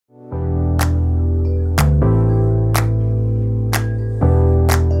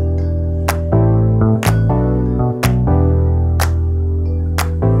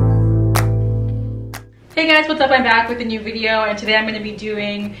what's up? I'm back with a new video, and today I'm going to be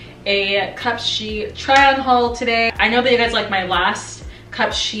doing a Cupshe try on haul today. I know that you guys like my last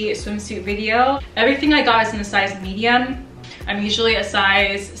Cupshe swimsuit video. Everything I got is in a size medium. I'm usually a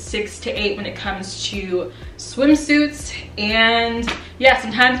size 6 to 8 when it comes to swimsuits, and yeah,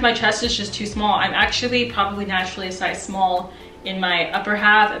 sometimes my chest is just too small. I'm actually probably naturally a size small in my upper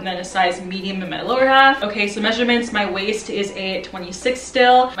half and then a size medium in my lower half. Okay, so measurements, my waist is a 26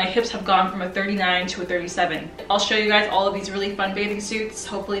 still. My hips have gone from a 39 to a 37. I'll show you guys all of these really fun bathing suits.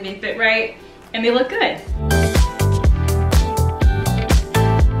 Hopefully they fit right and they look good.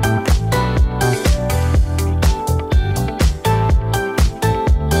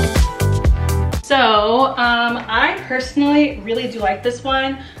 So I personally really do like this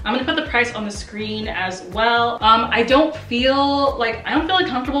one. I'm gonna put the price on the screen as well. I don't feel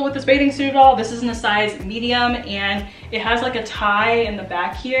comfortable with this bathing suit at all. This is in a size medium and it has like a tie in the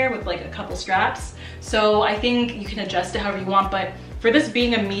back here with like a couple straps. So I think you can adjust it however you want, but for this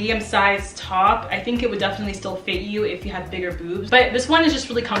being a medium-sized top, I think it would definitely still fit you if you have bigger boobs. But this one is just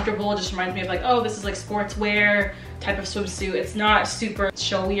really comfortable. It just reminds me of like, oh, this is like sportswear type of swimsuit. It's not super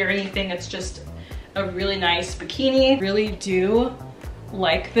showy or anything. It's just a really nice bikini. Really do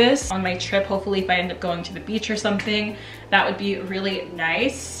like this on my trip. Hopefully if I end up going to the beach or something, that would be really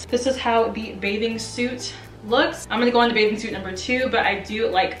nice. This is how the bathing suit looks. I'm gonna go on to bathing suit number 2, but I do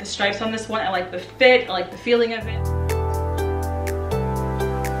like the stripes on this one. I like the fit, I like the feeling of it.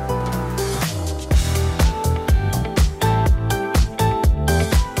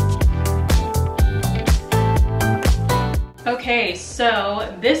 Okay,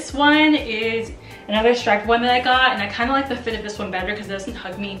 so this one is another striped one that I got, and I kind of like the fit of this one better because it doesn't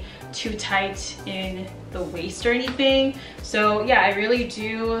hug me too tight in the waist or anything. So yeah, I really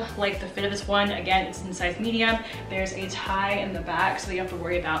do like the fit of this one. Again, it's in size medium. There's a tie in the back, so you don't have to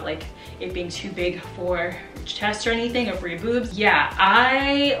worry about like it being too big for your chest or anything, or for your boobs. Yeah,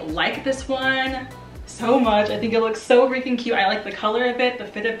 I like this one so much. I think it looks so freaking cute. I like the color of it, the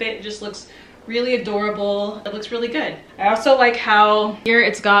fit of it. It just looks really adorable. It looks really good. I also like how here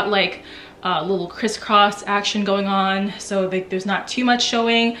it's got like a little crisscross action going on, so there's not too much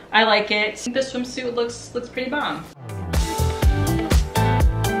showing. I like it. I think this swimsuit looks pretty bomb.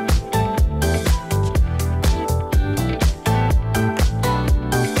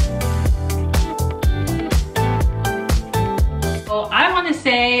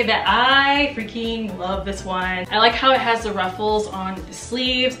 Say that I freaking love this one. I like how it has the ruffles on the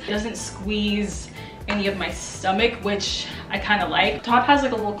sleeves. It doesn't squeeze any of my stomach, which I kind of like. The top has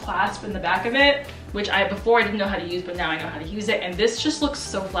like a little clasp in the back of it, which before I didn't know how to use, but now I know how to use it, and this just looks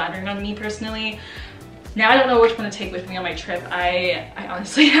so flattering on me personally. Now I don't know which one to take with me on my trip. I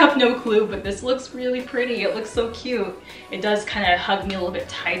honestly have no clue, but this looks really pretty. It looks so cute. It does kind of hug me a little bit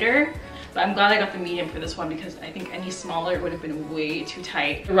tighter. But I'm glad I got the medium for this one because I think any smaller would have been way too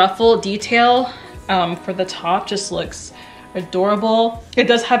tight. The ruffle detail for the top just looks adorable. It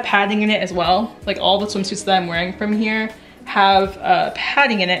does have padding in it as well. Like all the swimsuits that I'm wearing from here have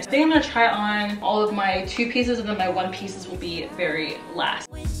padding in it. I think I'm gonna try on all of my 2 pieces, and then my 1 pieces will be very last.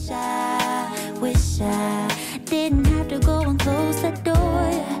 Wish I didn't have to go and close the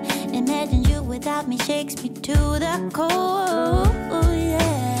door. Imagine you without me shakes me to the core. Yeah.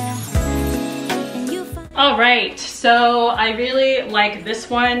 All right, so I really like this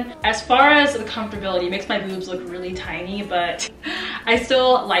one. As far as the comfortability, it makes my boobs look really tiny, but I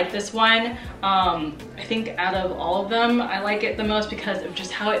still like this one. I think out of all of them, I like it the most because of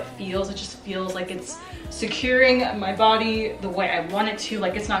just how it feels. It just feels like it's securing my body the way I want it to,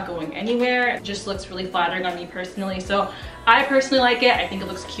 like it's not going anywhere. It just looks really flattering on me personally. So I personally like it. I think it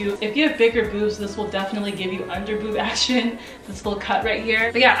looks cute. If you have bigger boobs, this will definitely give you under boob action. This little cut right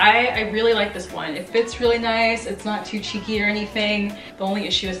here. But yeah, I really like this one. It fits really nice. It's not too cheeky or anything. The only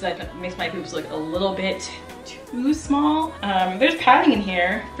issue is that it makes my boobs look a little bit too small. There's padding in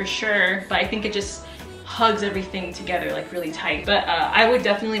here for sure, but I think it just hugs everything together like really tight. But I would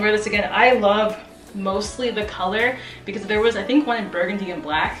definitely wear this again. I love mostly the color because there was, I think, one in burgundy and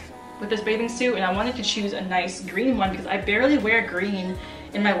black with this bathing suit, and I wanted to choose a nice green one because I barely wear green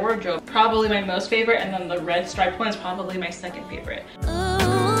in my wardrobe. Probably my most favorite, and then the red striped one is probably my 2nd favorite.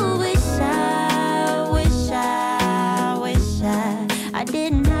 Ooh, wish I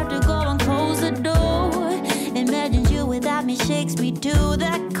didn't have to go and close the door. Imagine you without me shakes me to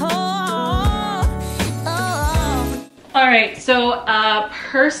the core. Oh. All right, so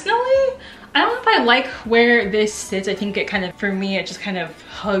personally, I don't know if I like where this sits. I think it kind of, for me, it just kind of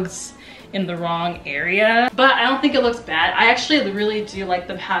hugs in the wrong area, but I don't think it looks bad. I actually really do like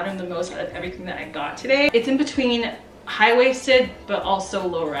the pattern the most out of everything that I got today. It's in between high-waisted but also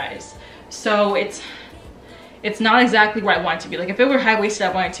low-rise, so it's not exactly where I want it to be. Like if it were high-waisted,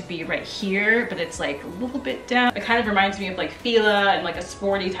 I want it to be right here, but it's like a little bit down. It kind of reminds me of like Fila and like a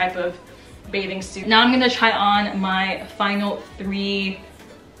sporty type of bathing suit. Now I'm gonna try on my final 3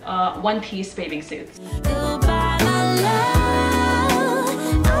 one-piece bathing suits.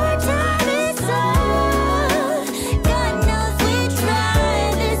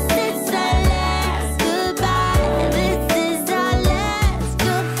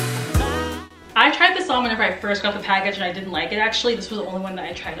 I tried this on whenever I first got the package and I didn't like it actually. This was the only one that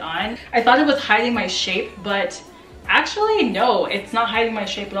I tried on. I thought it was hiding my shape, but actually no, it's not hiding my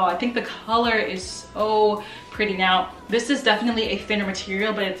shape at all. I think the color is so pretty. Now, this is definitely a thinner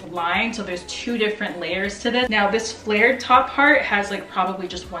material, but it's lined, so there's 2 different layers to this. Now, this flared top part has like probably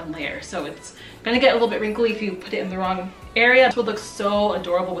just 1 layer, so it's gonna get a little bit wrinkly if you put it in the wrong area. This would look so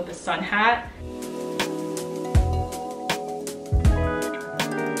adorable with the sun hat.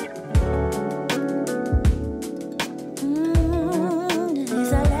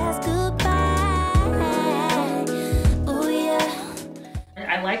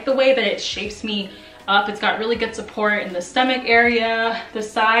 I like the way that it shapes me up. It's got really good support in the stomach area, the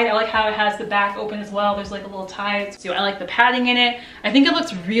side. I like how it has the back open as well. There's like a little tie. So I like the padding in it. I think it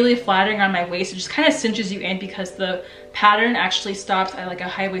looks really flattering on my waist. It just kind of cinches you in because the pattern actually stops at like a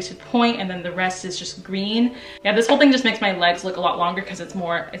high-waisted point and then the rest is just green. Yeah, this whole thing just makes my legs look a lot longer because it's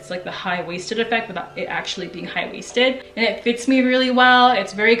like the high-waisted effect without it actually being high-waisted. And it fits me really well.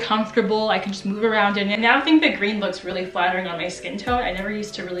 It's very comfortable. I can just move around in it. And now I think the green looks really flattering on my skin tone. I never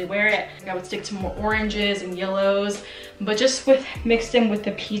used to really wear it. I would stick to more oranges and yellows, but just mixed in with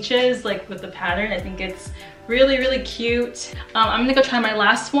the peaches, like with the pattern, I think it's really, really cute. I'm gonna go try my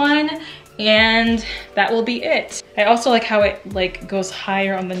last one and that will be it. I also like how it like goes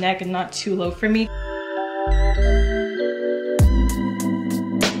higher on the neck and not too low for me.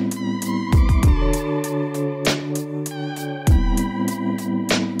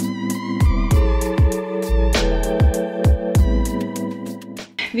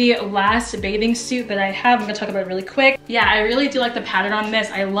 The last bathing suit that I have, I'm gonna talk about it really quick. Yeah, I really do like the pattern on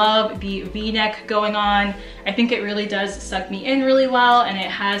this. I love the V-neck going on. I think it really does suck me in really well, and it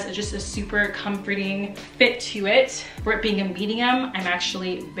has just a super comforting fit to it. For it being a medium, I'm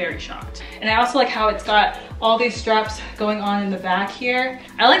actually very shocked. And I also like how it's got all these straps going on in the back here.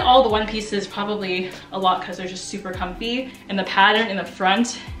 I like all the one pieces probably a lot because they're just super comfy, and the pattern in the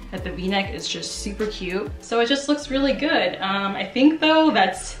front at the V-neck is just super cute. So it just looks really good. I think though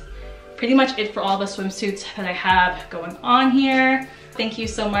that's pretty much it for all the swimsuits that I have going on here. Thank you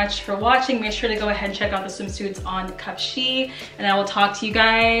so much for watching. Make sure to go ahead and check out the swimsuits on Cupshe, and I will talk to you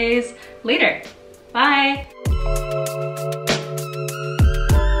guys later. Bye.